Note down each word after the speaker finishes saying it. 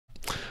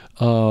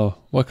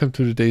Welcome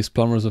to today's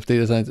Plumbers of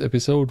Data Science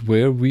episode,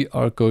 where we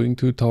are going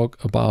to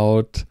talk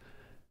about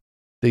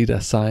data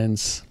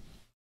science,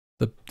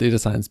 the data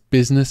science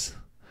business,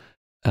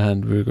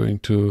 and we're going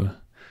to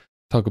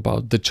talk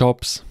about the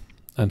jobs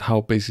and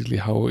how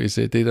is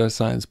a data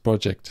science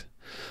project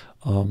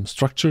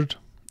structured,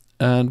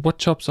 and what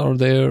jobs are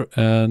there,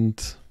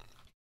 and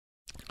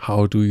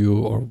how do you,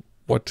 or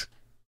what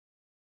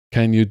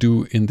can you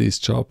do in these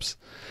jobs.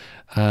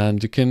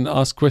 And you can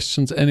ask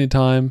questions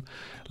anytime.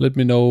 Let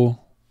me know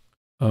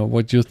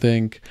what you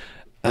think,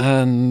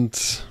 and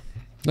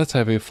let's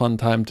have a fun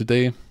time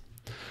today.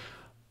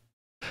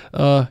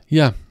 A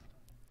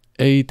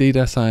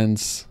data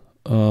science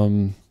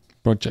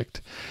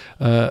project.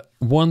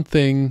 One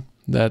thing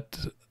that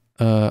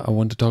I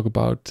want to talk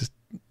about,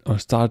 or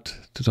start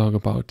to talk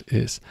about,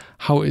 is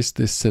how is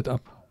this set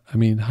up? I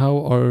mean,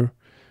 how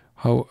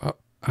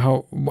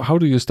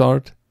do you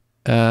start,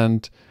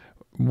 and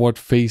what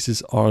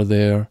phases are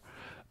there,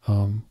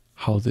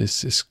 how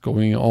this is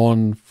going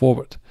on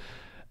forward.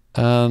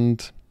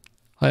 And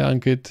hi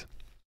Ankit.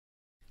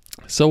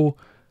 So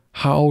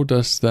how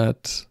does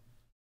that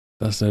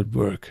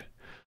work?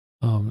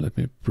 Let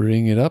me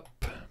bring it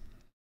up.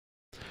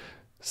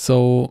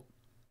 So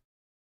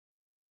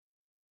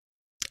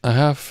I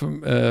have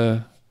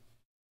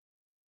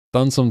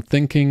done some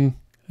thinking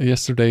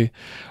yesterday.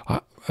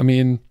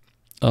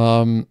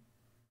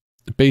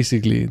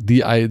 Basically,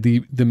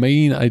 the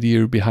main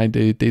idea behind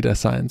a data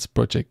science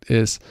project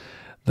is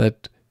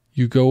that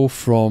you go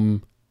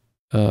from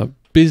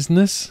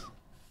business.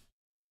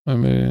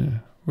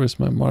 Where's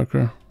my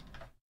marker?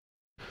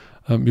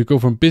 You go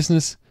from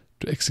business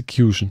to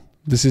execution.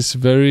 This is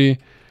very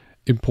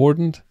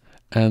important,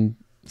 and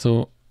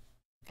so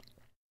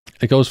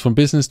it goes from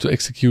business to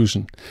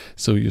execution.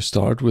 So you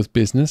start with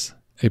business,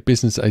 a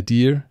business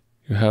idea.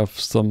 You have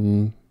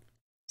some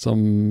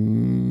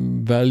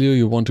value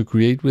you want to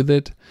create with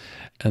it,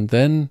 and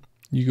then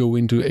you go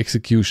into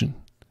execution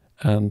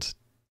and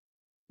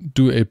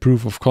do a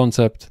proof of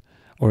concept.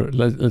 Or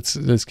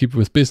let's keep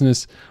with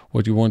business.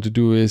 What you want to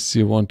do is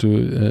you want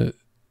to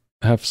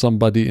have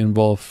somebody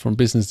involved from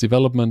business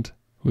development,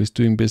 who is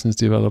doing business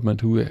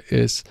development, who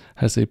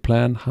has a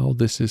plan how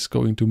this is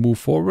going to move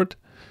forward,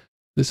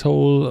 this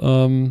whole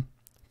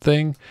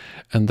thing.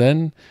 And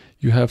then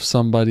you have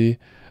somebody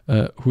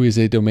who is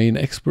a domain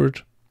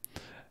expert,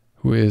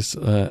 who is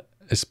a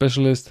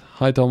specialist.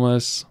 Hi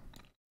Thomas.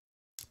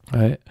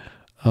 Hi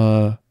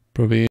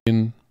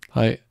Praveen.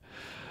 Hi.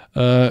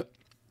 You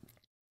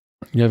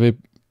have a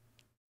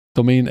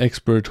domain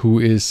expert who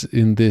is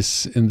in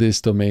this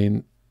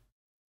domain,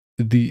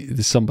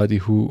 the somebody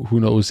who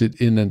knows it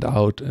in and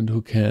out, and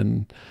who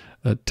can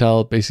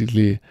tell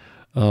basically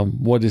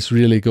what is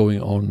really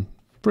going on,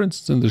 for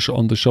instance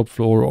on the shop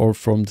floor, or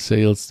from the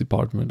sales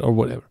department, or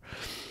whatever,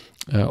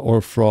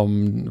 or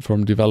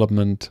from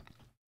development.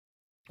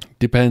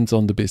 Depends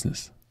on the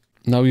business.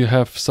 Now you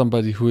have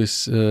somebody who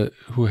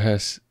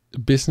has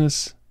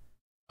business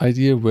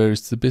idea. Where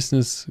is the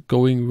business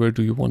going? Where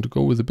do you want to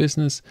go with the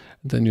business?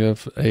 And then you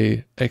have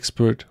a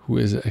expert who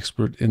is an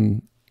expert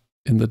in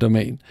the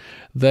domain.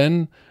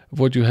 Then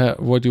what you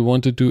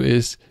want to do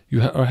is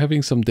you are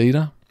having some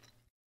data,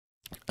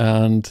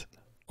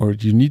 or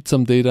you need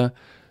some data.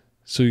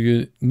 So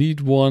you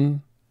need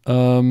one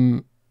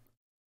who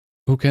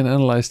can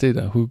analyze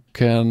data, who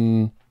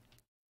can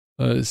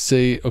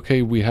say,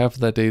 okay, we have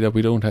that data,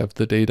 we don't have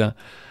the data,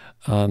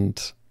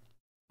 and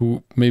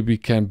who maybe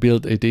can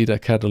build a data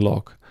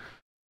catalog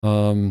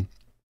to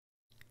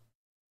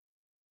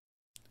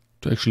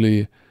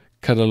actually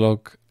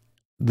catalog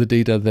the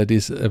data that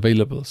is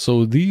available.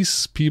 So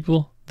these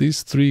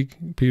three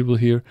people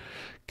here,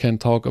 can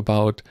talk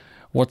about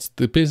what's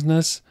the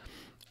business,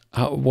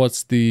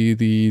 what's the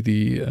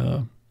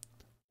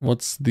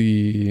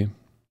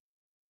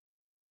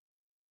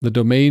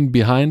domain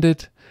behind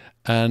it,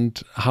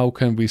 and how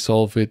can we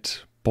solve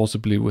it,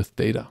 possibly with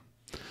data.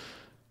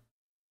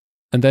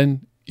 And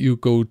then you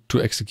go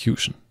to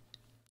execution.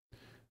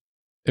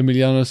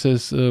 Emiliano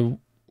says,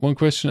 one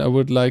question: I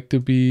would like to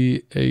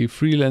be a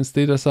freelance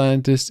data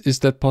scientist. Is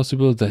that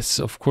possible?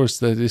 Of course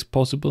that is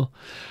possible.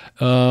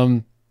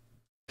 So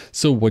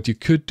what you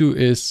could do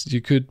is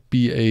you could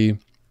be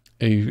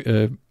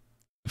a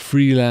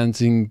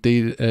freelancing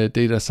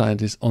data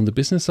scientist on the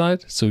business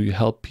side. So you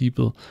help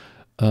people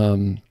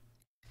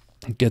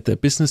get their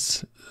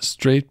business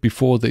straight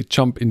before they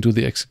jump into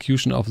the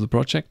execution of the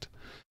project.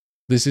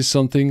 This is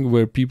something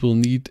where people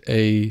need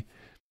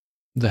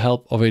the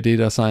help of a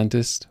data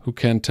scientist who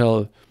can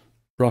tell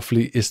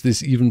roughly, is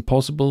this even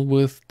possible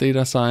with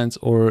data science,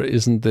 or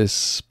isn't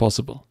this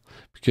possible?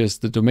 Because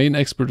the domain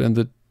expert and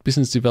the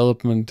business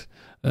development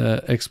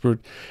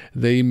expert,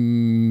 they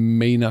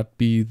may not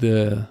be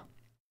the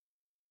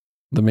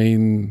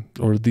main,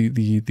 or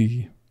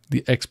the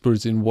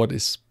experts in what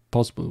is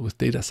possible with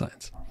data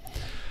science.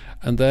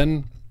 And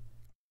then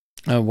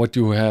what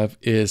you have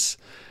is,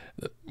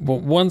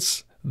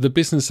 once the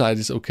business side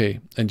is okay,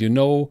 and you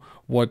know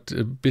what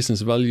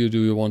business value do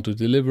you want to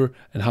deliver,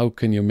 and how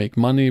can you make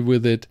money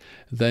with it,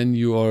 then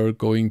you are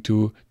going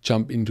to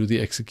jump into the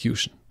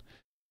execution.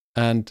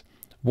 And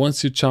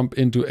once you jump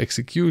into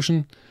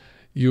execution,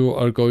 you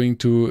are going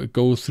to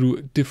go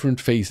through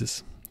different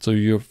phases. So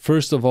you're,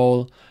 first of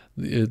all,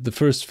 the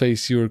first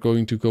phase you're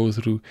going to go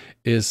through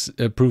is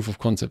a proof of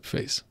concept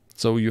phase.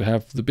 So you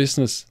have the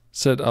business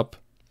set up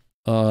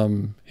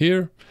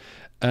here,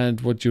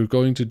 and what you're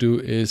going to do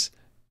is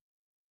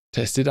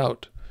test it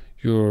out.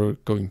 You're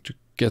going to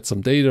get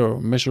some data or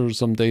measure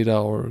some data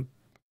or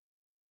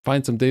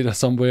find some data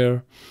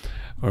somewhere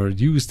or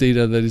use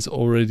data that is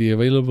already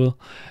available,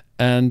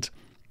 and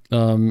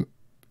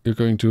you're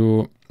going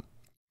to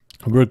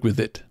work with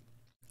it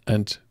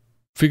and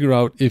figure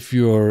out if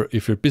your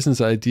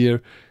business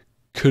idea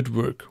could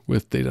work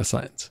with data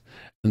science.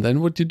 And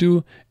then what you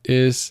do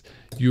is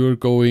you're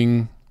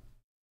going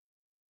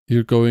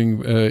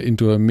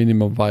into a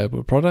minimum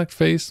viable product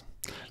phase.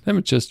 Let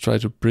me just try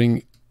to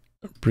bring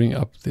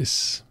up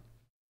this.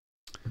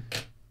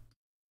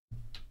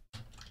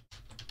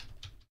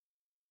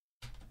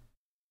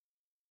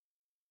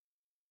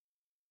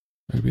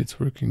 Maybe it's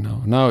working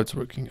now. Now it's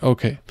working.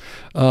 Okay.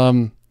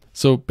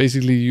 So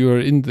basically you're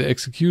in the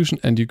execution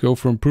and you go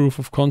from proof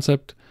of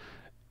concept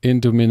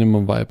into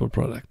minimum viable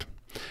product.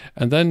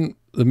 And then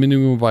the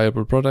minimum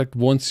viable product,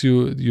 once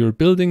you're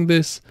building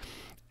this,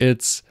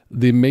 it has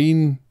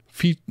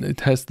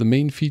the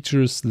main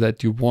features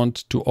that you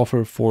want to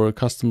offer for a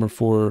customer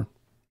for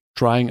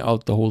trying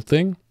out the whole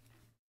thing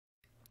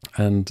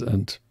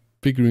and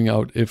figuring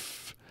out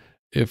if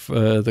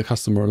the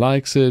customer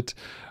likes it,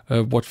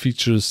 what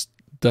features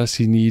does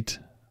he need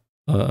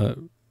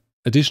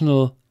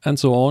additional, and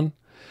so on.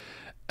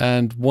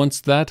 And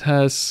once that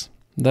has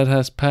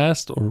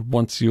passed, or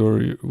once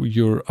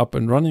you're up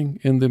and running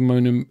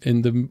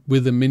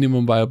with the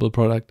minimum viable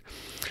product,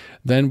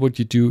 then what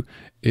you do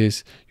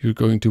is you're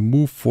going to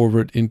move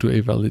forward into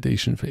a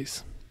validation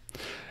phase.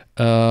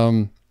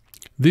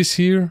 This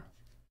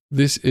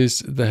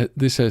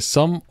has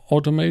some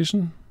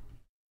automation.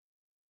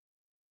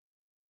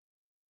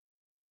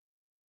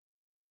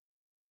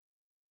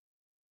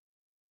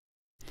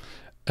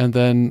 And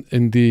then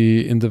in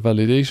the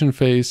validation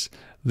phase,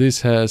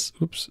 this has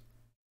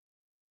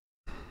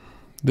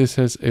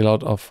a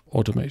lot of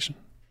automation,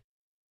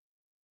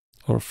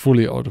 or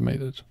fully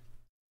automated.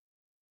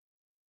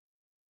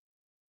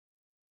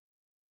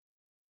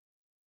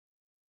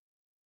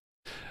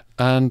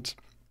 And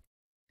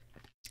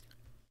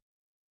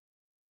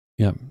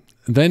yeah,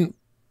 then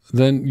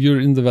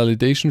you're in the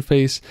validation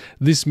phase.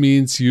 This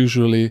means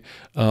usually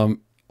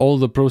all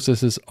the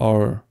processes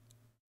are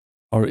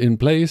in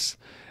place.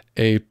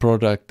 A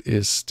product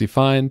is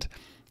defined,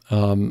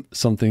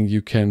 something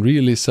you can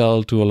really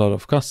sell to a lot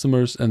of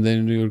customers, and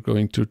then you're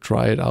going to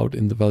try it out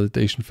in the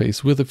validation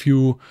phase with a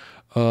few,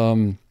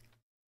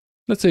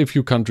 let's say a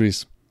few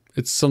countries.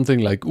 It's something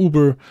like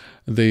Uber.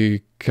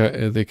 They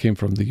came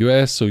from the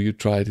US, so you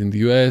try it in the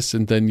US,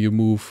 and then you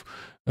move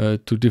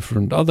to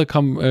different other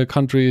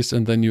countries,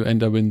 and then you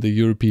end up in the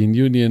European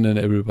Union, and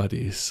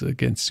everybody is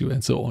against you,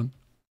 and so on.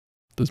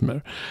 Doesn't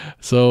matter.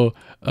 So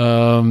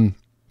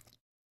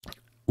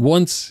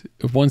once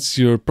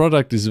your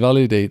product is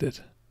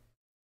validated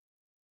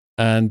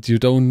and you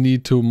don't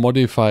need to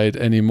modify it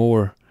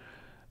anymore,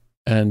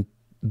 and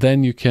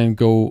then you can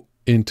go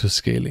into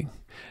scaling.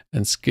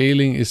 And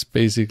scaling is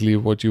basically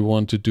what you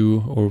want to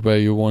do, or where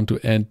you want to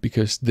end,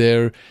 because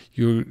there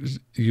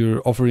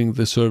you're offering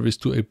the service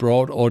to a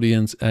broad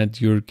audience and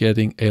you're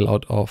getting a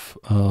lot of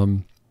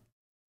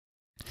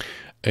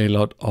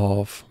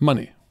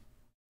money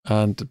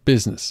and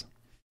business.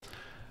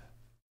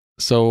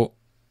 So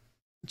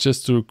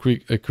just to a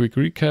quick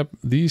recap,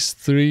 these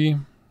three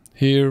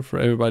here, for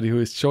everybody who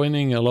is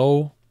joining,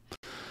 hello,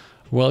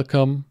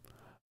 welcome.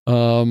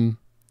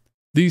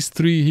 These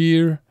three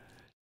here,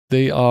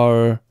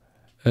 they're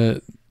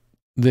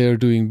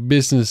doing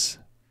business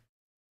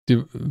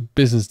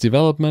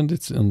development.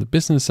 It's on the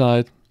business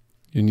side.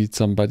 You need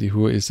somebody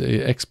who is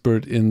an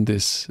expert in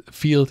this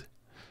field,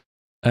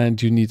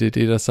 and you need a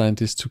data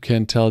scientist who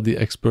can tell the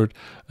expert,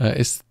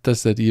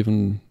 does that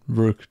even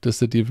work?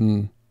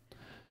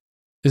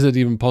 Is it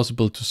even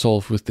possible to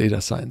solve with data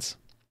science?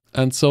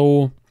 And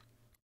so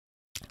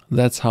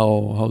that's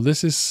how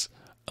this is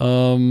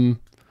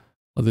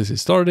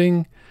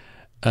starting.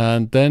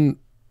 And then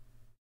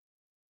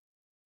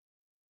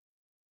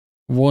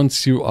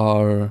once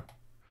you're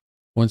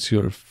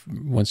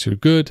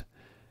good,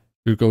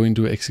 you're going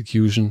to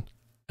execution,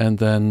 and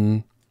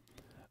then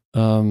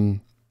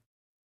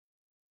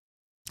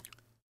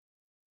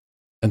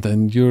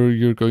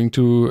you're going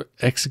to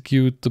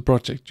execute the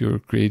project.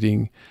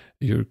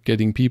 You're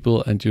getting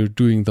people, and you're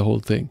doing the whole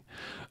thing.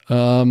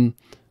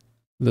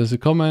 There's a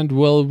comment,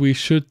 well, we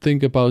should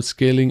think about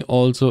scaling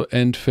also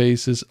end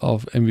phases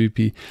of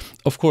MVP.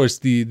 Of course,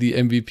 the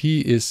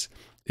MVP is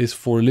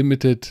for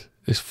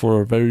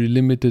a very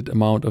limited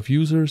amount of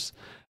users.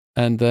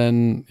 And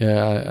then,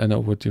 yeah, I know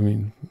what you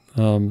mean.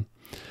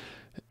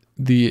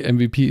 the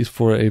MVP is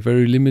for a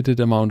very limited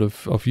amount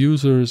of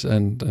users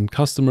and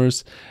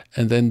customers,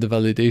 and then the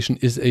validation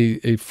is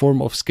a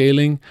form of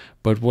scaling.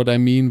 But what I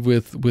mean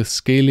with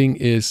scaling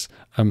is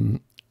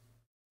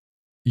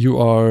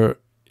you're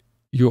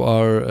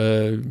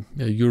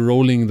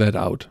rolling that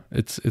out.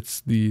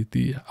 It's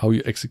the how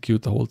you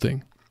execute the whole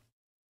thing,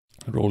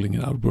 rolling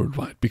it out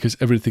worldwide, because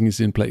everything is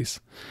in place.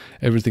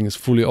 Everything is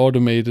fully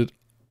automated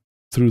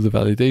through the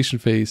validation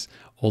phase.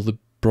 All the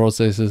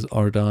processes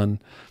are done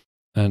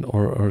and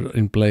or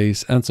in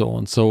place and so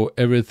on. So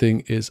everything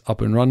is up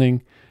and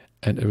running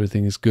and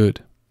everything is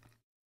good.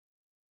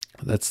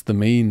 That's the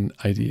main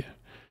idea.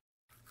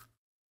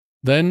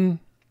 Then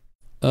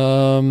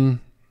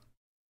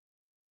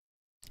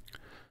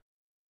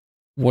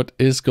what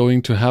is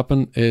going to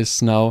happen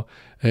is now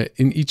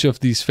in each of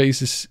these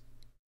phases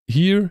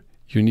here,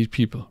 you need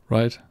people,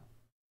 right?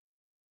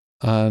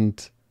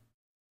 And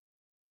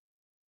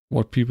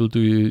what people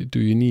do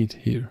you need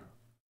here?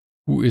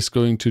 Who is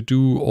going to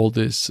do all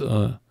this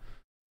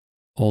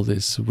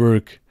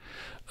work?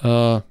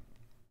 Like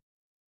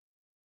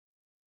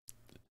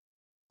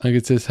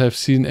it says, have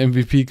seen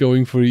MVP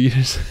going for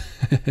years.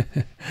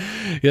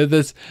 Yeah,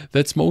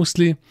 that's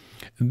mostly.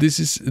 This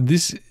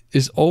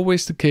is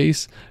always the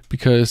case,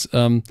 because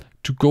to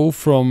go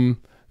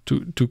from to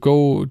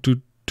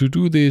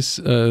do this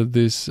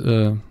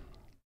to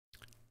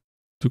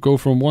go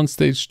from one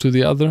stage to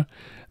the other,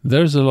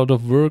 there's a lot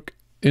of work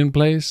in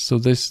place. So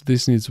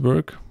this needs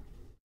work.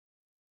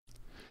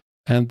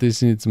 And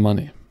this needs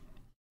money.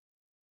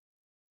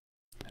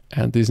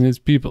 And this needs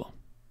people.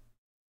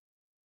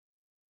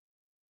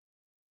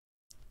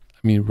 I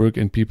mean, work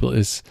and people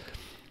is,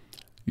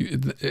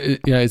 yeah,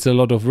 it's a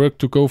lot of work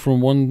to go from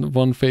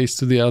one phase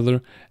to the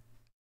other.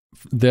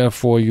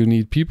 Therefore, you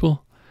need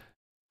people.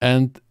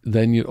 And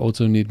then you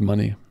also need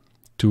money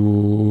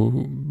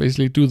to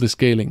basically do the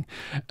scaling.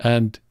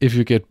 And if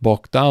you get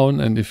bogged down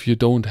and if you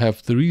don't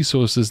have the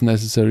resources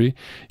necessary,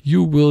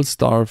 you will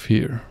starve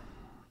here.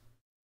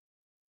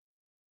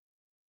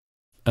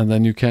 And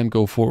then you can't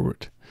go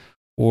forward,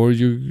 or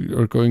you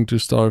are going to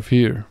starve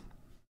here.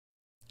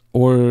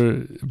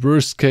 Or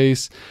worst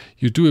case,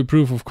 you do a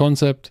proof of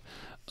concept,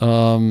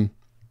 but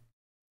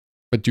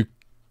you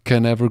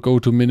can never go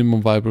to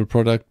minimum viable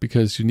product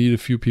because you need a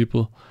few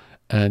people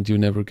and you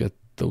never get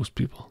those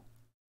people.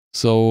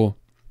 So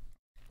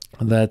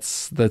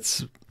that's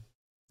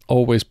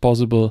always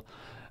possible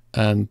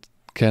and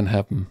can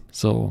happen.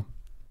 So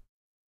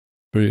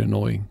very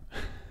annoying.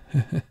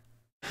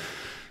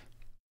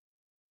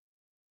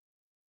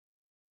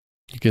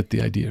 You get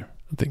the idea,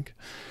 I think.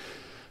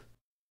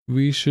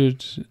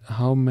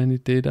 How many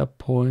data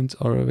points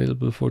are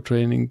available for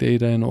training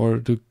data in order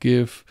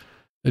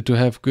to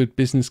have good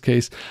business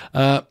case?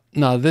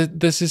 Now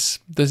this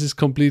is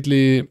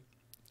completely,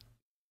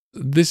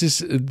 this is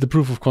the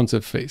proof of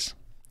concept phase.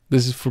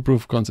 This is for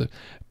proof of concept.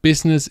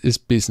 Business is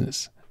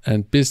business,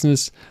 and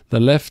business, the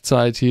left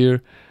side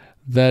here,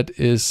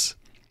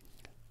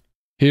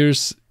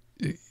 here's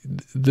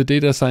the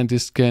data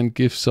scientist can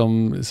give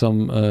some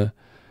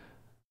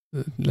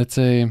let's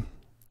say,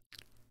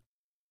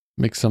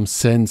 make some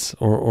sense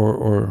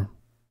or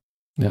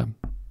yeah,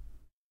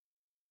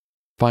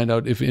 find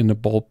out if in a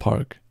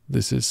ballpark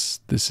this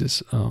is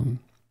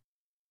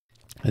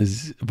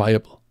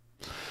viable.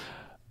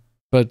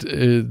 But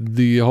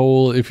the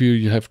whole, if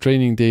you have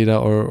training data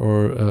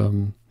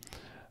or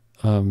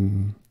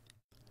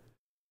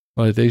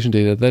validation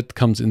data, that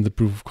comes in the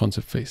proof of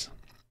concept phase.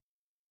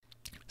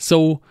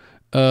 So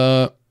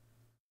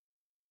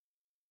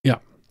yeah.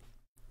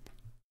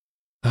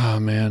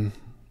 Oh man,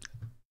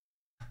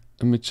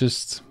 I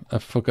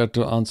forgot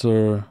to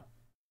answer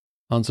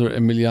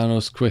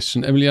Emiliano's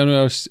question.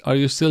 Emiliano, are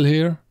you still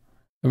here?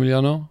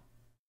 Emiliano,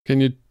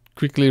 can you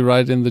quickly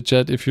write in the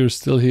chat if you're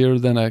still here?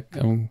 Then I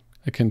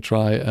can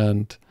try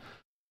and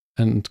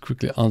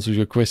quickly answer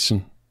your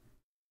question.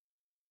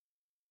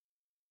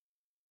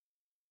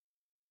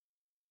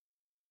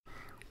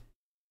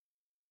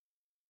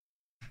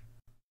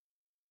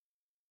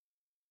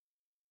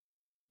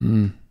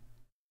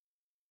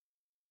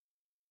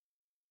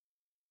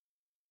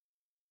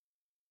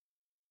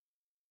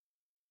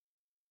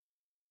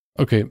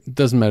 Okay, it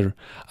doesn't matter.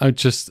 I'm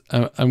just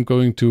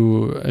going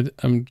to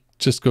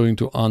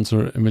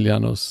answer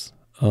Emiliano's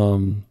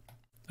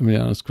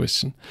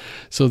question.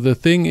 So the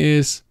thing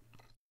is,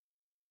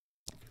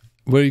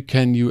 where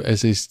can you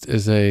as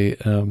a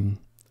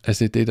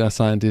data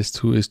scientist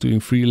who is doing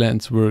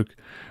freelance work,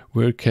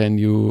 where can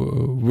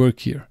you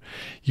work here?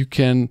 You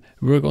can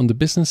work on the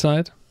business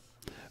side.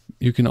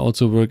 You can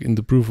also work in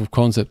the proof of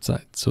concept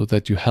side, so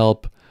that you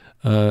help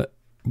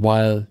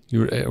while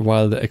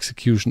the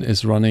execution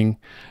is running,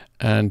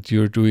 and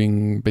you're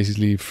doing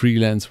basically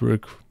freelance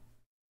work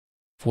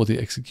for the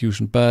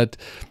execution. But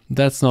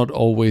that's not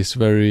always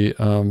very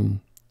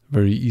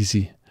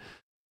easy,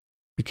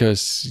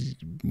 because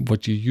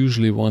what you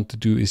usually want to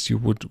do is you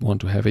would want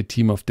to have a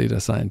team of data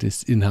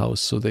scientists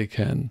in-house, so they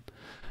can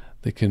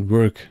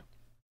work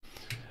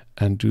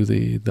and do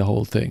the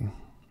whole thing.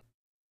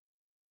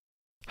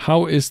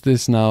 How is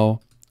this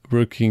now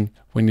working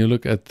when you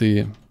look at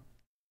the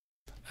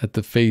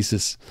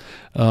phases.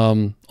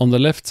 On the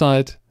left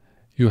side,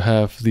 you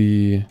have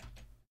the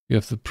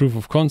proof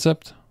of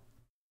concept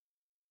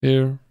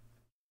here.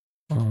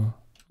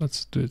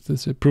 Let's do it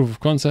this way: proof of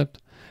concept,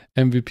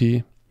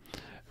 MVP,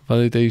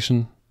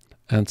 validation,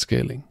 and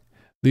scaling.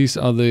 These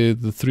are the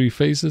 3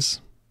 phases.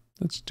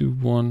 Let's do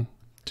 1,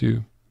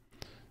 2,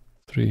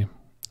 3,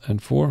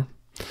 and 4.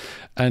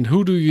 And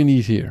who do you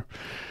need here?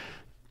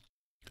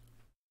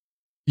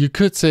 You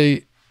could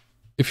say,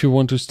 if you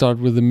want to start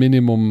with a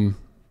minimum,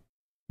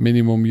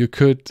 you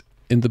could,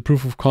 in the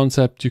proof of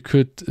concept, you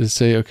could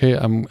say, okay,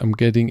 I'm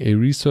getting a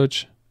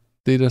research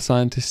data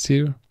scientist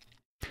here.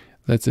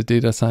 That's a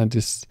data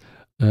scientist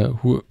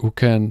who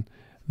can,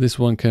 this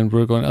one can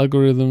work on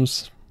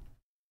algorithms.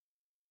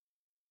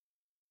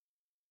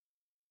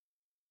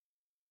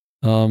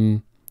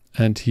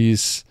 And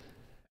he's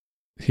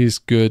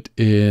good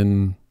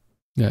in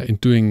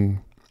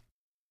doing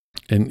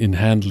in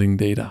handling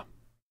data.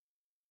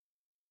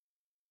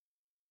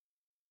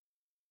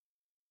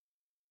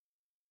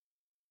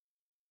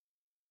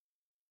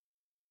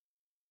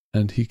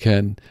 And he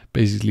can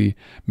basically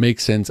make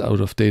sense out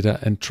of data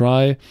and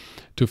try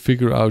to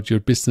figure out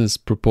your business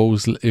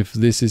proposal if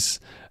this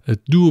is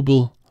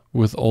doable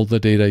with all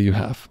the data you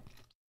have.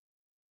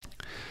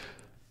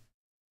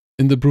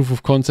 In the proof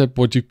of concept,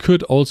 what you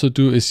could also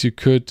do is you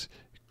could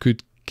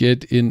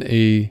get in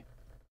a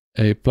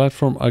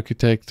platform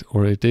architect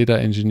or a data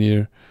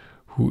engineer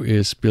who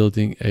is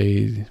building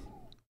a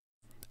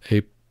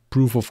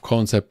proof of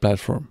concept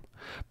platform.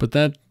 But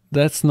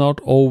that's not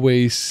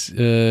always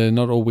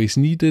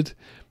needed.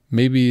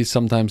 Maybe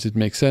sometimes it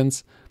makes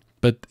sense,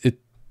 but it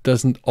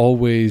doesn't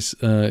always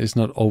is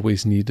not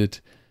always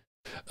needed.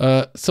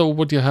 So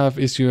what you have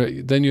is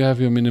you have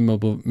your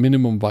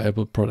minimum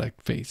viable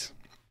product phase,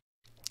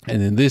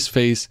 and in this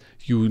phase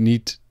you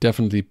need to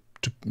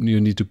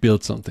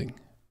build something.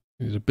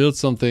 You need to build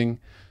something,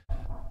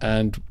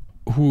 and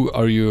who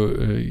are you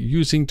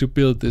using to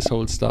build this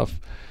whole stuff?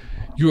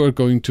 You are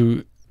going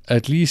to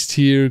at least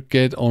here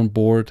get on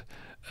board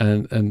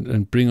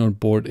and bring on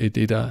board a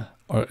data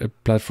or a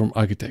platform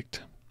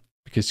architect,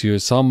 because you're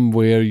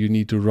somewhere you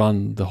need to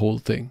run the whole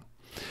thing.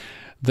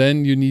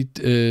 Then you need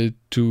to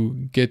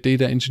get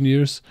data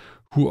engineers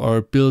who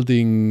are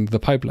building the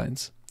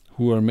pipelines,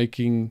 who are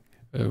building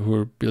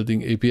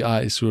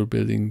APIs, who are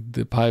building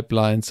the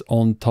pipelines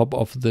on top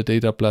of the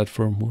data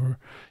platform. Or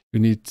you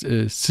need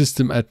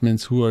system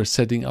admins who are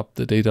setting up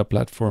the data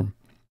platform.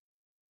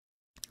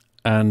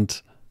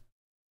 And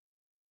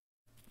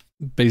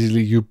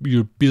basically you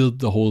build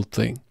the whole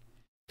thing.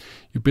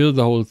 You build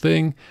the whole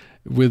thing.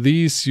 With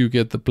these you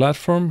get the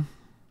platform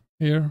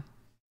here.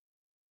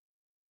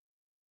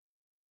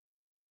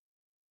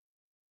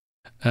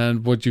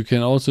 And what you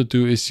can also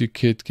do is you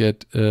should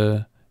get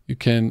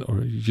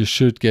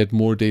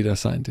more data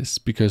scientists,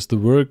 because the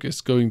work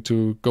is going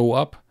to go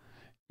up.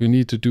 You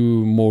need to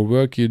do more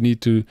work. You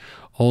need to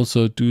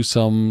also do you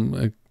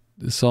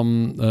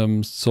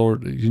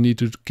need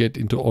to get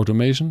into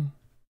automation.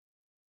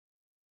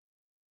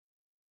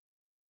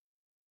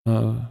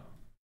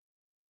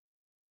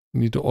 You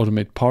need to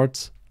automate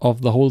parts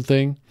of the whole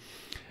thing.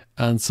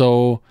 And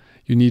so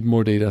you need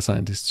more data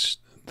scientists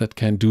that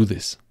can do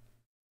this.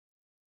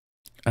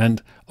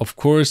 And of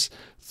course,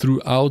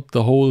 throughout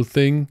the whole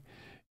thing,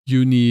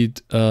 you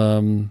need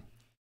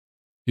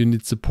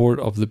support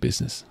of the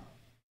business.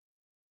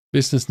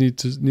 Business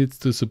needs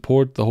to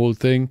support the whole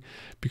thing,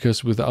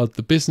 because without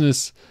the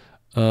business,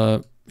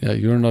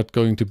 you're not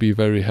going to be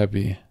very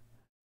happy.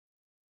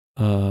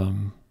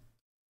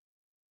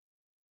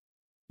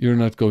 You're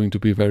not going to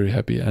be very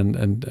happy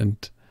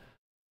and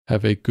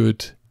have a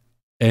good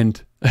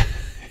end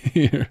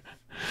here.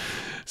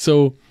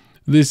 So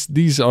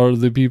these are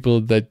the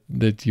people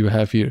that you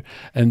have here,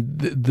 and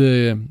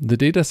the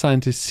data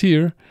scientists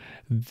here,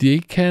 they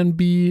can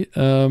be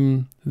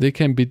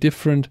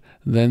different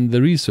than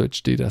the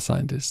research data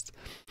scientists.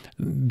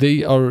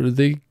 They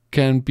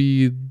can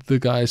be the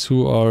guys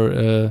who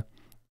are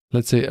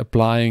let's say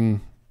apply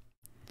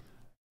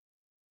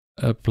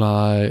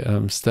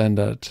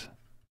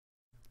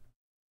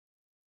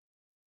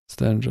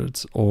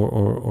standards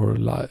or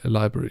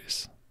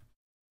libraries,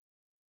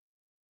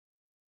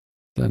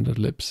 standard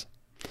libs.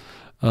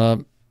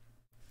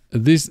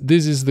 This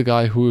is the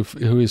guy who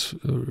is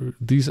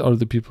these are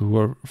the people who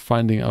are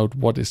finding out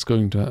what is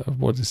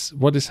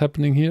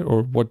happening here,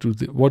 or what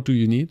do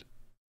you need.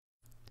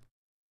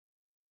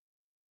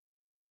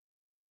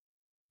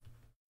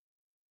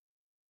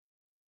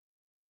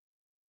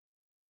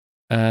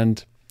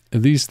 And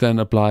these then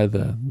apply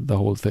the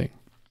whole thing.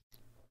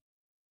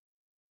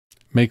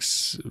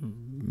 Makes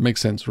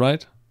sense,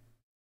 right?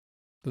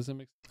 Does it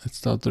make sense? Let's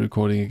start the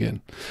recording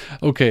again.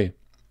 Okay.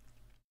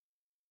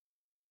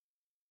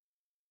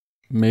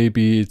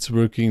 Maybe it's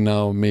working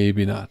now,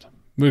 maybe not.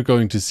 We're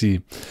going to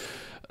see.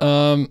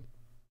 Yeah,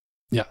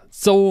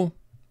 so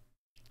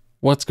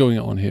what's going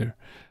on here?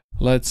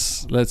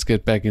 Let's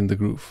get back in the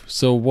groove.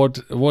 So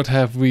what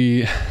have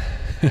we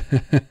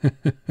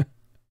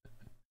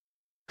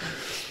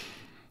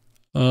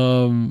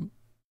Thanks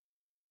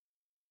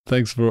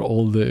for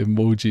all the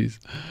emojis.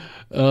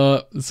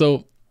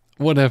 So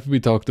what have we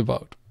talked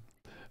about?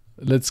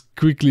 Let's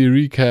quickly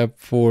recap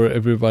for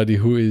everybody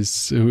who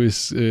is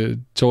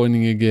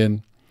joining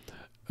again.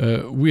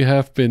 We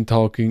have been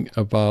talking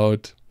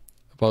about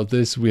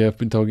this. We have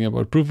been talking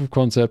about proof of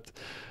concept,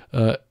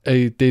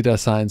 a data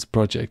science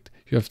project.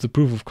 You have the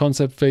proof of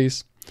concept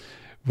phase,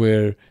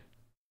 where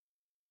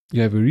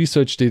you have a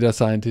research data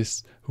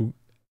scientist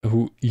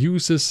who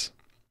uses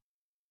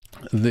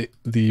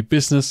the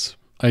business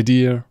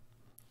idea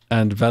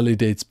and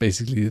validates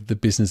basically the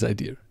business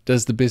idea.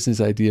 Does the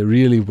business idea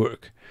really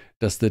work?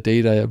 Does the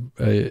data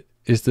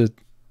is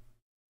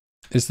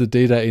the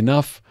data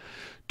enough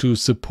to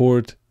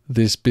support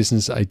this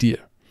business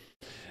idea?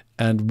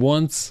 And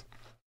once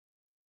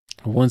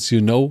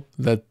you know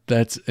that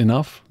that's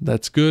enough,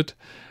 that's good,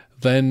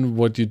 then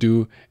what you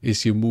do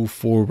is you move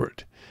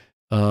forward.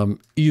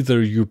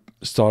 Either you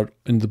start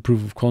in the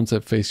proof of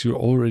concept phase, you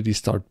already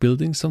start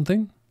building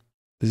something.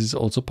 This is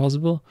also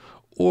possible,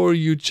 or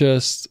you're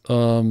just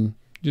going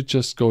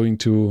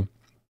to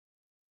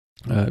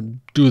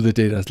do the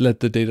data, let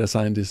the data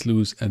scientist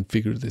loose and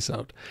figure this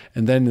out.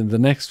 And then in the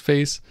next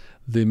phase,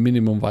 the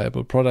minimum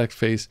viable product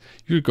phase,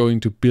 you're going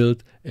to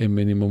build a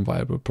minimum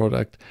viable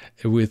product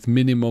with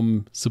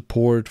minimum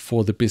support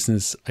for the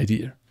business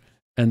idea.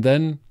 And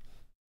then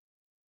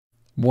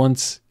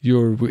once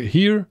you're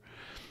here,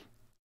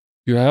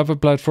 you have a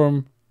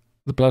platform,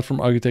 the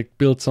platform architect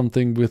built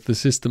something with the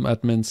system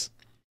admins.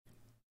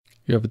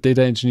 You have a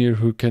data engineer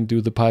who can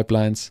do the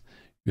pipelines.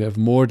 You have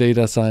more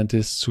data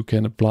scientists who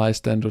can apply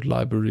standard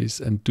libraries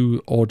and do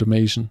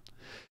automation.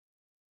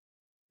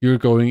 You're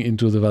going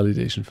into the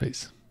validation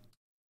phase.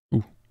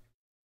 Ooh.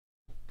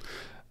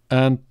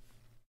 And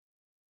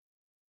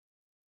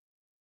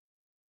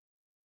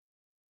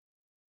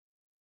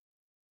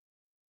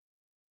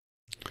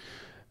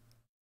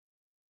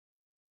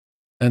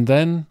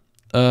then,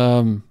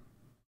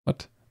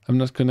 what? I'm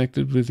not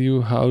connected with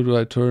you. How do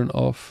I turn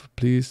off?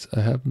 Please,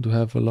 I happen to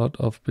have a lot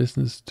of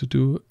business to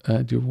do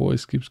and your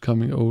voice keeps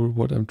coming over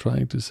what I'm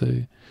trying to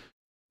say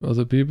to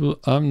other people.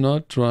 I'm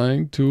not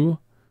trying to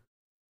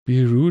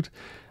be rude.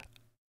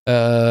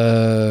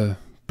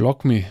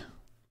 Block me.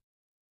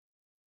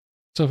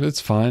 So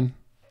it's fine.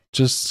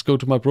 Just go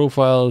to my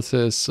profile,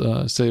 says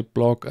say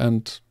block,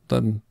 and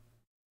then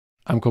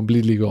I'm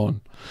completely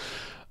gone.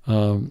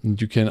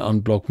 You can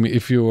unblock me.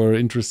 If you are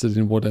interested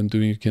in what I'm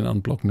doing, you can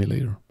unblock me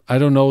later. I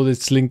don't know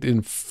this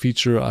LinkedIn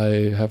feature.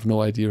 I have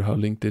no idea how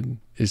LinkedIn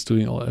is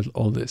doing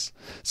all this.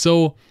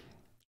 So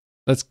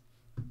let's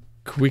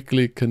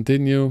quickly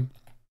continue.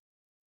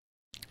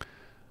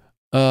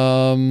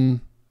 Where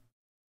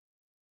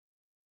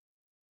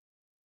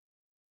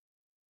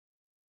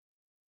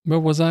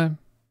was I?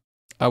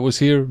 I was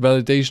here,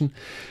 validation.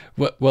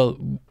 Well,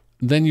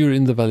 then you're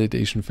in the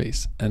validation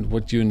phase. And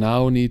what you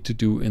now need to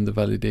do in the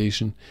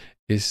validation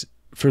is,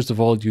 first of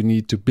all, you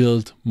need to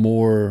build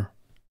more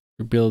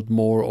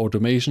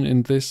automation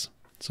in this.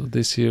 So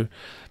this here,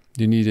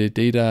 you need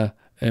a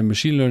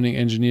machine learning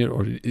engineer,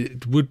 or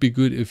it would be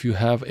good if you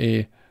have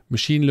a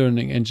machine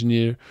learning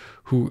engineer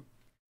who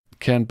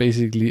can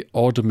basically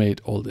automate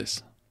all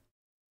this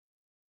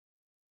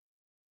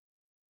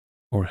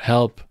or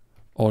help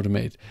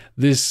automate.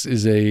 This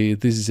is a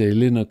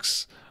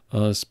Linux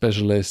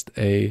specialist,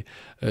 a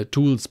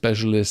tool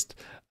specialist,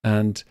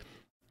 and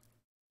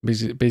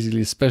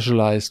basically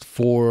specialized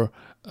for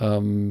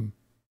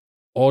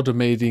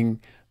automating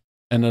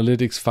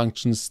analytics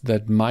functions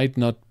that might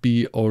not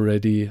be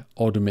already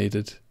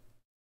automated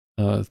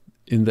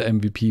in the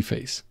MVP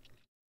phase.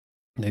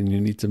 And you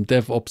need some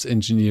DevOps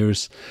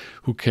engineers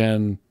who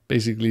can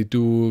basically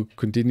do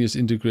continuous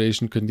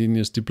integration,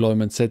 continuous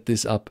deployment, set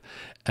this up,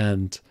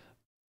 and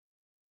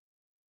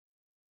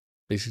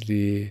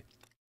basically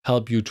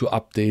help you to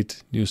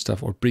update new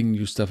stuff or bring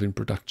new stuff in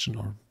production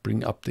or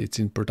bring updates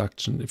in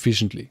production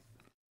efficiently.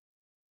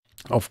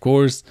 Of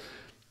course,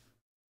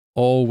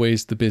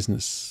 always the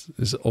business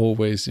is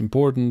always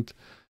important.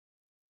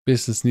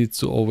 Business needs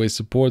to always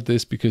support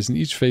this because in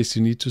each phase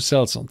you need to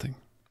sell something.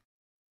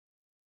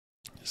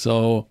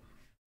 So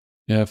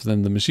you have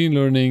then the machine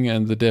learning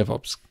and the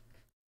DevOps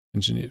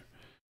engineer.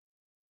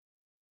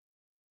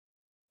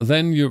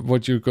 Then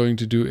what you're going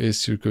to do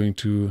is you're going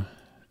to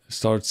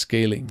start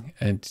scaling,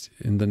 and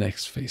in the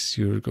next phase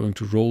you're going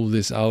to roll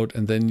this out,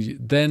 and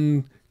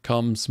then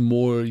comes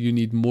more, you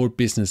need more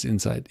business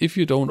insight. If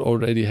you don't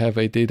already have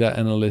a data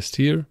analyst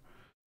here,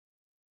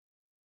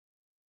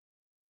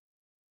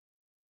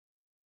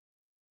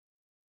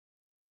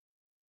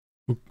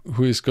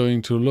 who is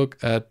going to look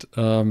at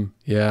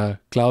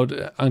cloud,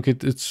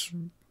 Ankit, it's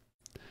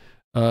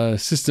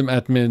system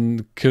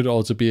admin could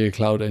also be a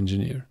cloud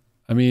engineer.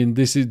 I mean,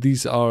 these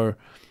are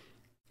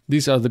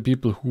the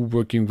people who are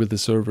working with the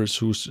servers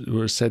who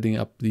are setting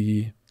up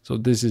the. So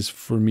this is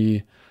for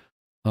me.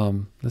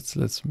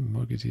 Let's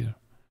mark it here.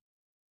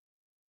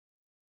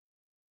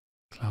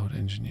 Cloud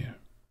engineer.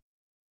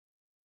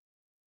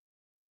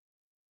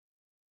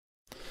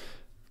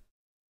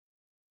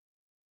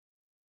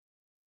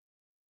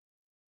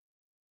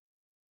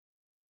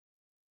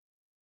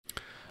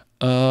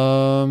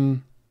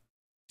 And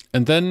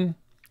then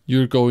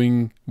you're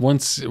going,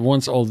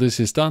 once all this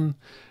is done,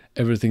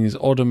 everything is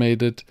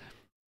automated,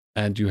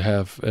 and you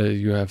have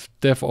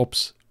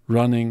DevOps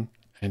running,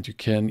 and you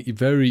can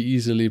very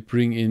easily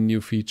bring in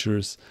new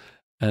features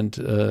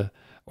and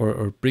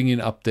or bring in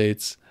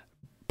updates,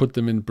 put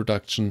them in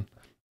production,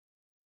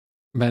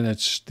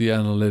 manage the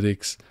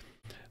analytics.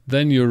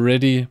 Then you're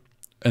ready,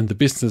 and the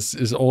business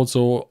is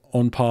also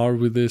on par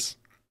with this.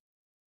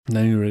 And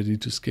then you're ready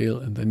to scale,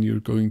 and then you're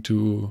going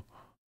to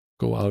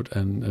go out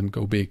and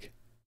go big.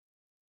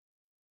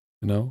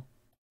 You know?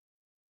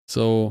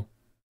 So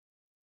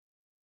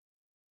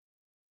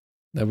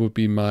that would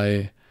be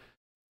my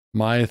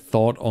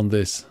thought on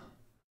this.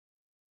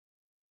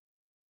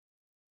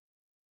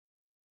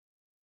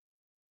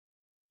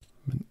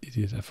 I'm an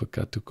idiot. I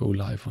forgot to go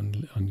live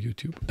on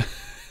YouTube.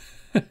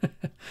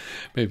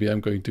 Maybe I'm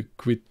going to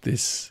quit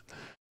this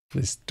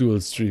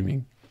dual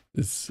streaming.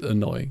 It's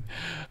annoying.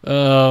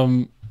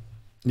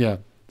 Yeah,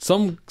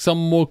 some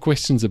more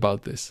questions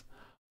about this.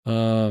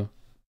 Who's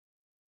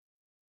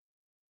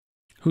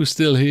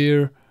still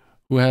here?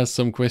 Who has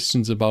some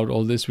questions about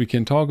all this? We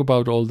can talk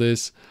about all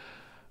this.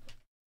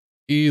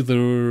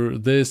 Either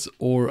this,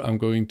 or I'm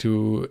going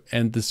to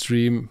end the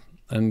stream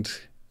and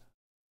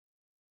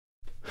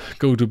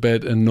go to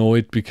bed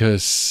annoyed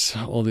because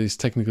all these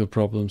technical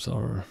problems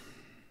are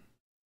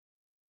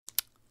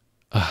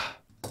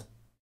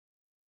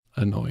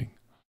annoying.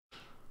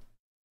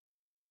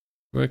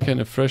 Where can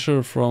a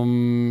fresher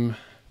from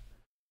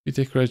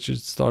BTech graduate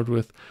start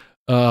with?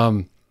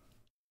 I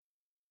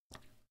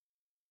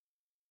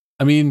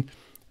mean,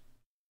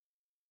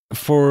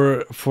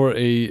 for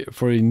a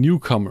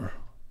newcomer,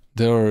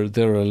 there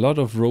are a lot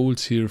of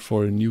roles here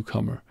for a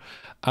newcomer.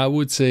 I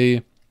would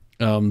say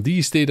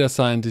these data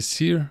scientists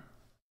here,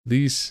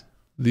 these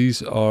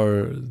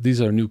are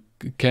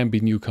can be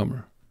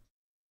newcomer.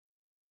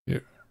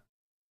 Here,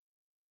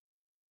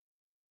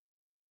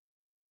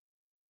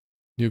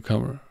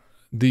 newcomer.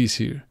 These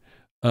here,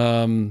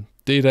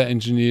 data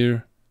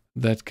engineer,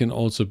 that can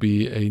also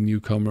be a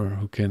newcomer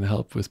who can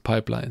help with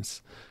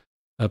pipelines.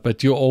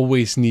 But you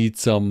always need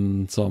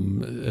some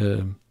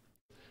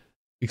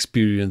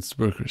experienced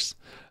workers.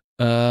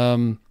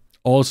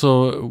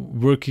 Also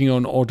working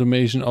on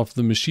automation of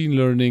the machine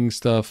learning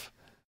stuff,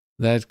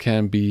 that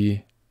can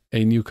be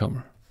a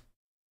newcomer.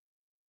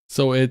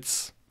 So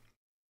it's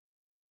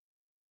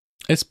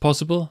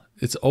possible.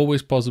 It's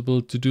always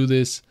possible to do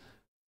this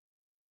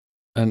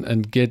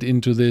and get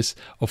into this.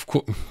 Of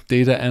course,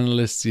 data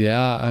analysts,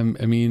 yeah, I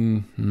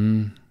mean,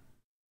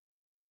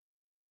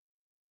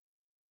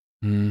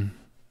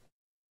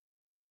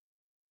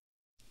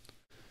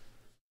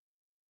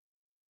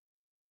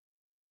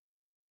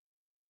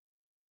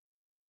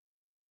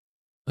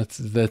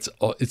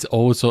 it's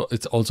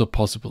also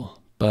possible,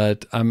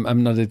 but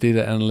I'm not a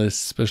data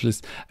analyst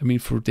specialist. I mean,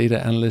 for data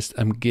analyst,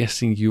 I'm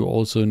guessing you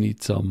also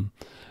need some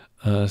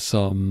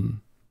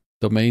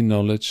domain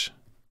knowledge.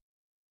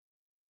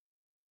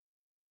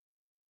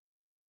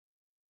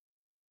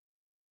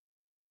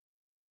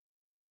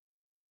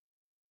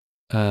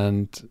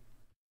 And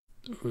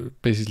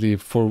basically,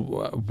 for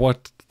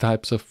what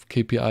types of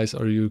KPIs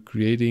are you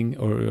creating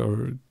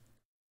or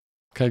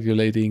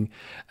calculating,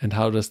 and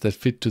how does that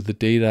fit to the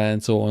data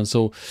and so on.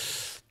 So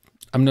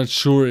I'm not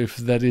sure if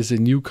that is a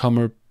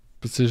newcomer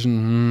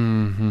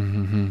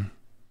position.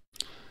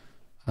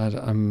 I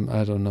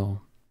don't know.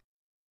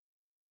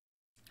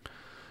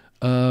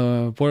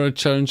 What are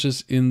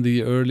challenges in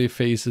the early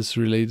phases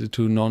related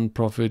to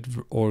non-profit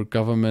or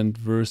government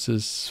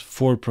versus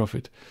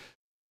for-profit?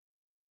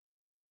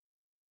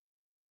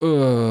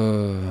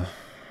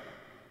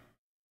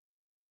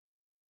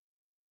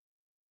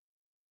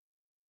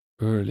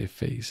 Early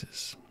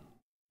phases,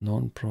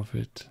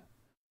 non-profit,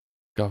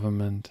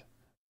 government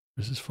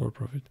versus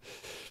for-profit.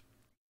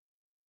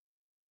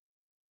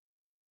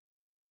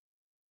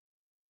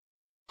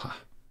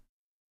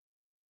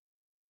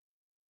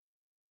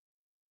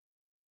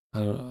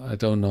 I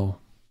don't know.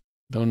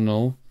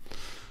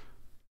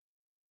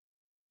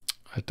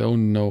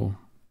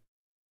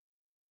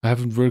 I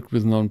haven't worked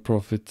with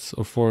non-profits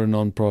or for a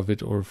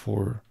non-profit or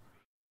for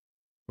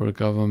a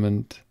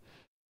government.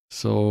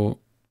 So,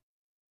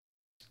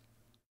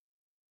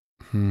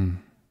 I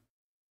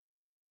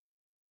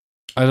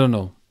don't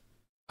know.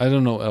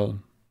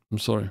 Ellen. I'm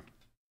sorry.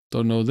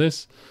 Don't know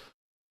this.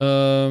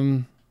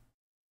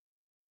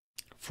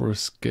 For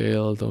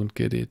scale, don't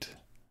get it.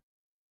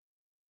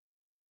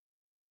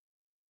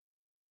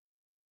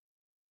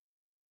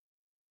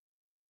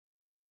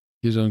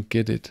 You don't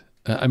get it.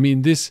 I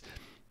mean, this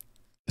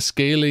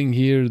scaling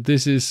here,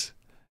 this is,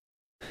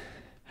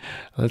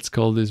 let's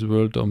call this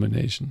world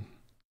domination.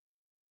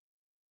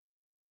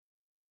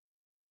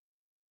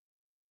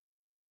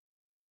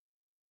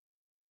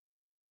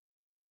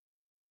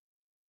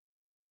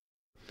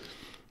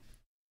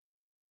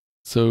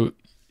 So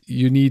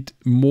you need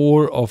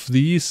more of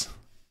these,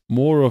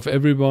 more of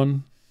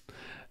everyone,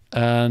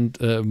 and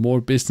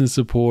more business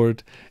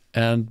support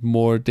and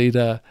more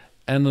data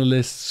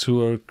analysts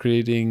who are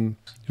calculating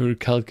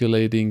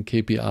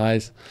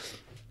KPIs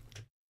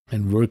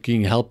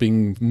and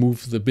helping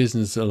move the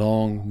business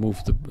along,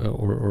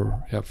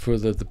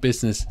 further the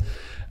business.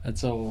 And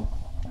so,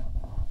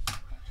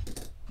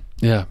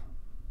 yeah,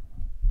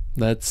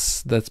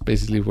 that's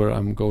basically where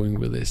I'm going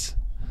with this.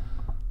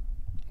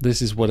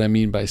 This is what I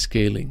mean by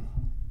scaling.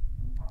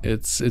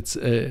 It's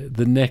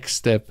the next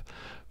step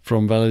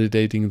from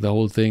validating the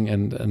whole thing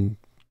and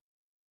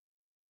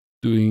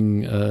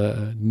doing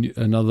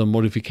another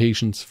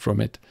modifications from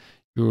it.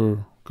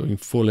 You're going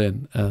full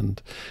in,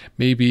 and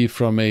maybe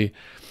from a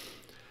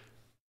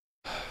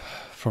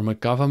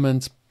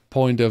government's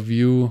point of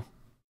view,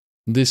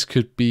 this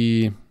could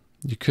be,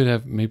 you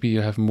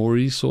have more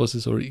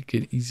resources, or you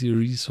get easier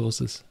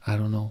resources. I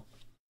don't know.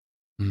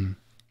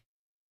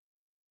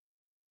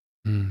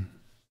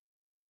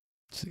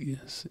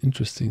 Yes,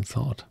 interesting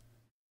thought.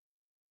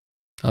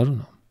 I don't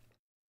know.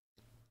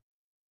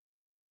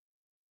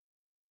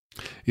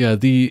 Yeah,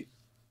 the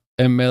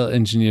ML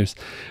engineers.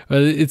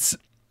 Well, it's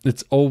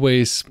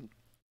always,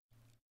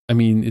 I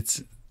mean,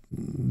 it's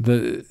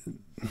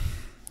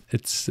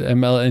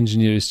ML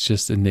engineer is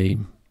just a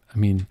name. I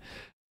mean,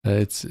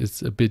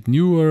 it's a bit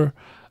newer.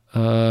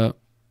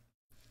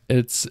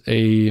 It's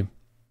a,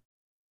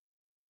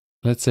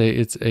 let's say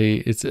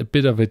it's a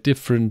bit of a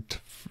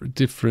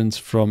difference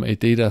from a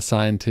data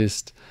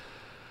scientist.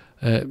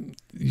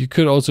 You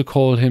could also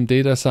call him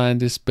data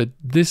scientist, but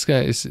this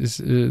guy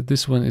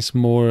this one is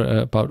more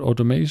about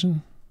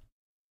automation.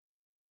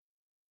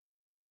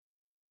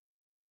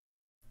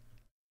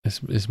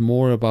 Is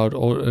more about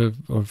or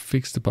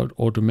fixed about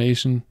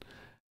automation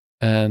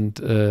and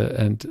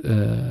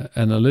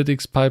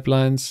analytics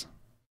pipelines.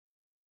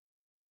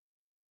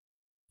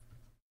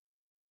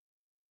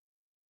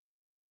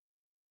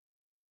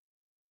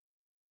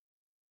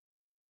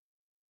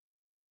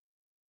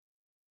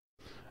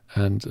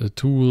 And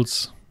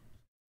tools.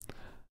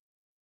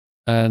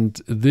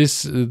 And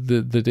this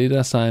the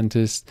data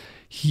scientist,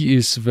 he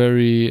is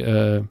very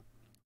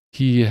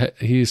he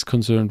is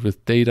concerned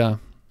with data,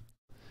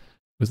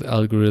 with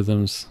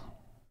algorithms,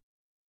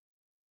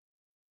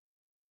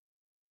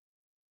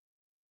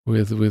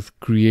 with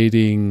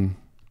creating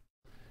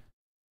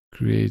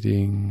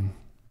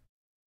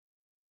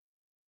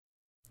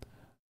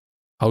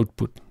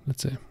output,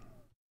 let's say,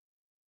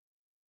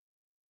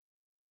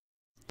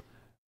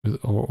 with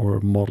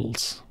or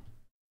models.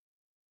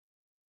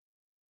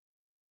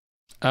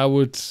 I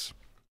would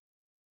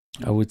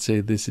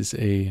say this is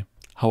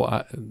how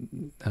I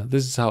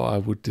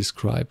would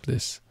describe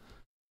this,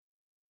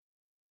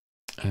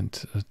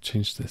 and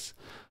change this.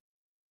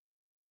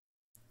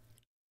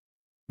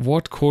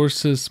 What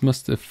courses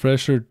must a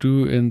fresher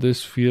do in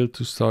this field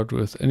to start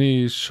with?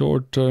 Any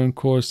short-term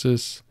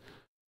courses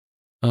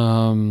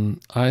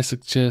I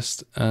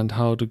suggest, and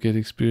how to get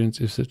experience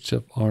if such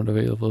jobs aren't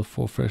available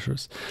for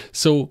freshers.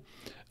 So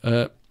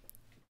the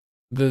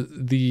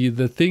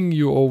thing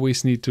you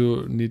always need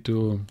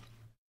to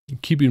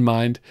keep in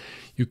mind,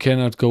 you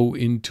cannot go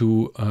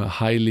into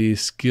highly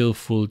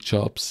skillful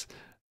jobs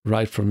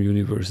right from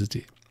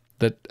university.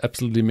 That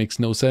absolutely makes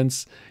no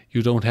sense.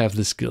 You don't have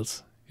the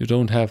skills. You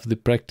don't have the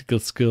practical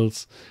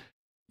skills.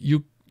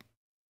 You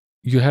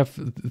have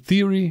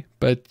theory,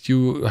 but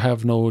you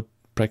have no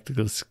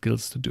practical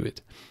skills to do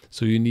it.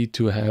 So you need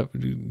to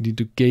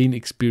gain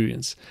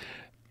experience.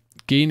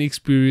 Gain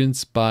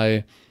experience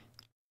by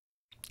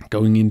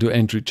going into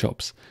entry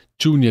jobs,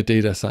 junior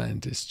data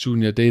scientist,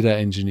 junior data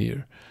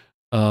engineer.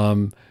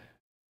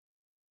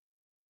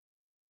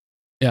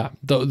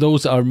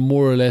 Those are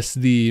more or less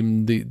the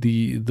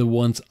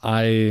ones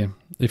I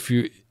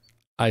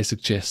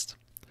suggest.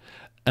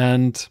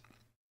 And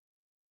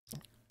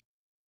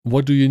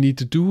what do you need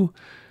to do?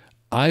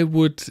 I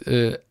would,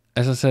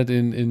 as I said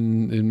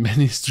in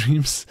many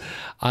streams,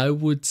 I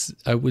would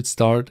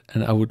start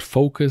and I would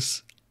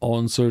focus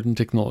on certain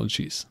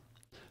technologies,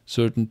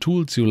 certain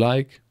tools you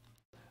like,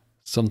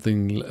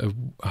 something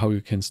how you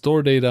can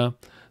store data,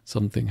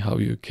 something how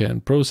you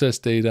can process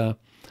data,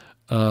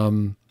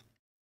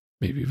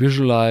 maybe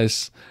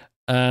visualize,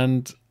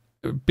 and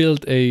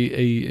build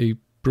a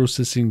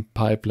processing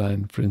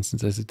pipeline, for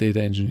instance, as a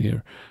data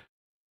engineer.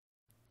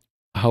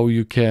 How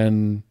you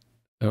can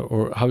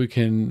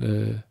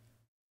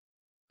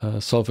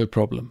solve a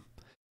problem,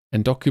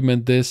 and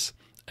document this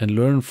and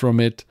learn from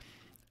it,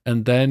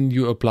 and then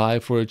you apply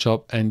for a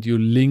job and you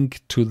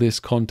link to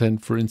this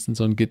content, for instance,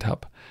 on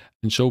GitHub,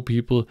 and show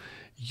people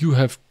you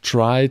have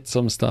tried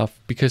some stuff,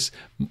 because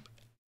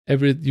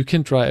you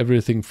can try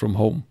everything from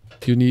home.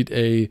 You need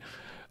a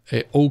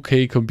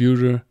okay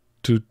computer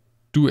to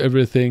do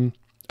everything.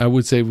 I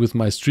would say with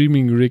my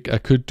streaming rig, I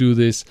could do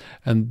this,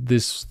 and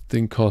this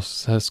thing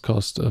has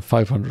cost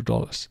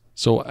 $500.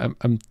 So I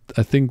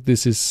think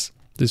this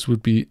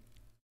would be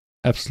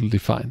absolutely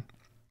fine.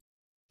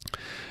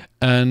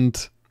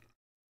 And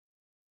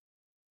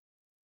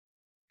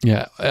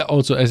Yeah,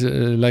 also as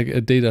like a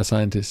data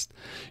scientist,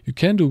 you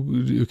can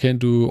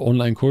do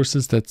online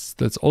courses.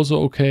 That's also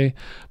okay.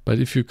 But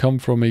if you come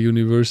from a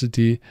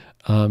university,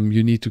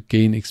 you need to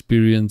gain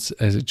experience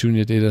as a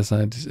junior data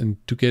scientist, and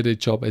to get a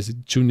job as a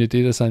junior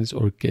data scientist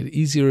or get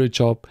easier a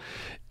job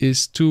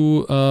is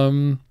to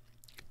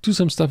do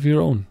some stuff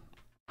your own.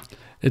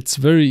 It's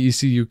very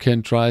easy. You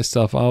can try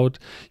stuff out.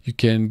 You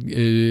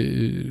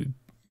can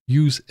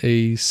use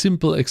a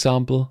simple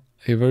example,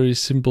 a very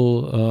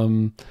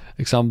simple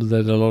example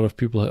that a lot of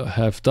people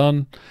have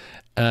done,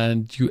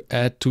 and you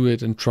add to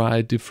it and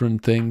try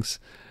different things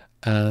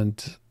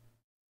and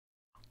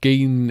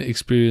gain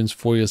experience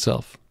for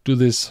yourself. Do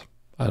this,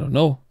 I don't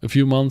know, a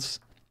few months,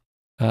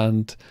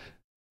 and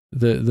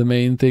the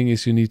main thing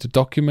is you need to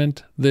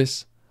document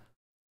this,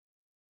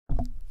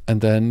 and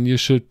then you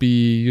should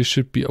be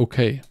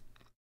okay.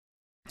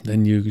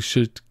 Then you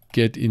should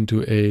get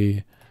into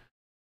a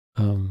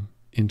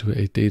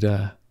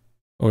data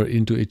or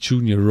into a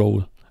junior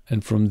role,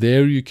 and from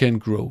there you can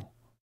grow.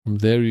 From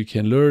there you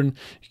can learn,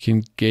 you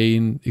can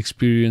gain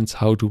experience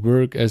how to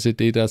work as a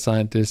data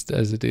scientist,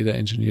 as a data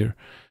engineer,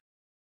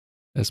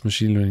 as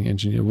machine learning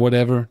engineer,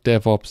 whatever,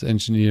 DevOps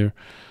engineer,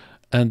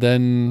 and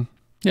then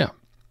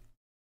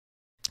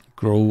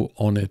grow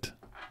on it.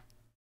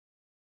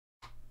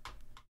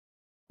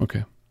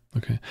 Okay.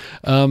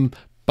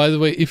 By the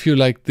way, if you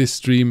like this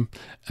stream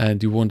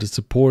and you want to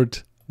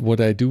support what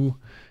I do,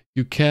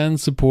 you can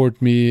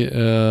support me.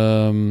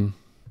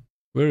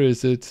 Where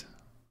is it?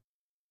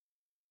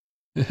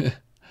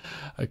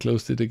 I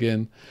closed it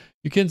again.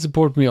 You can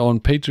support me on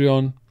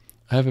Patreon.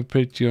 I have a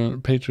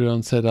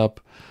Patreon set up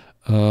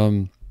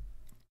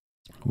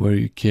where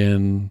you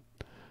can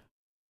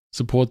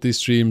support these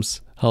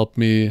streams, help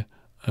me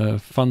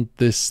fund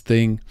this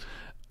thing,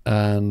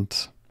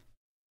 and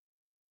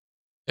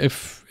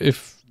if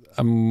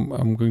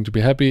I'm going to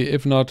be happy.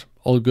 If not,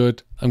 all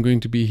good. I'm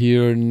going to be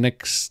here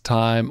next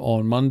time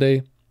on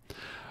Monday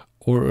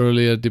or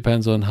earlier,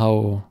 depends on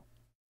how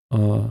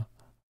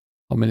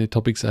many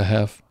topics I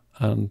have,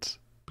 and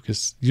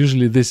because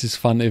usually this is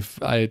fun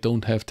if I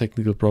don't have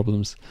technical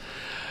problems,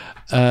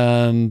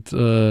 and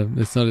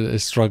it's not a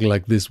struggle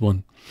like this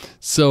one.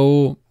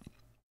 So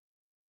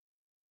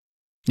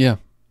yeah,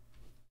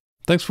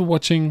 thanks for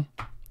watching,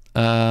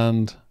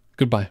 and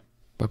goodbye.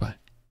 Bye bye.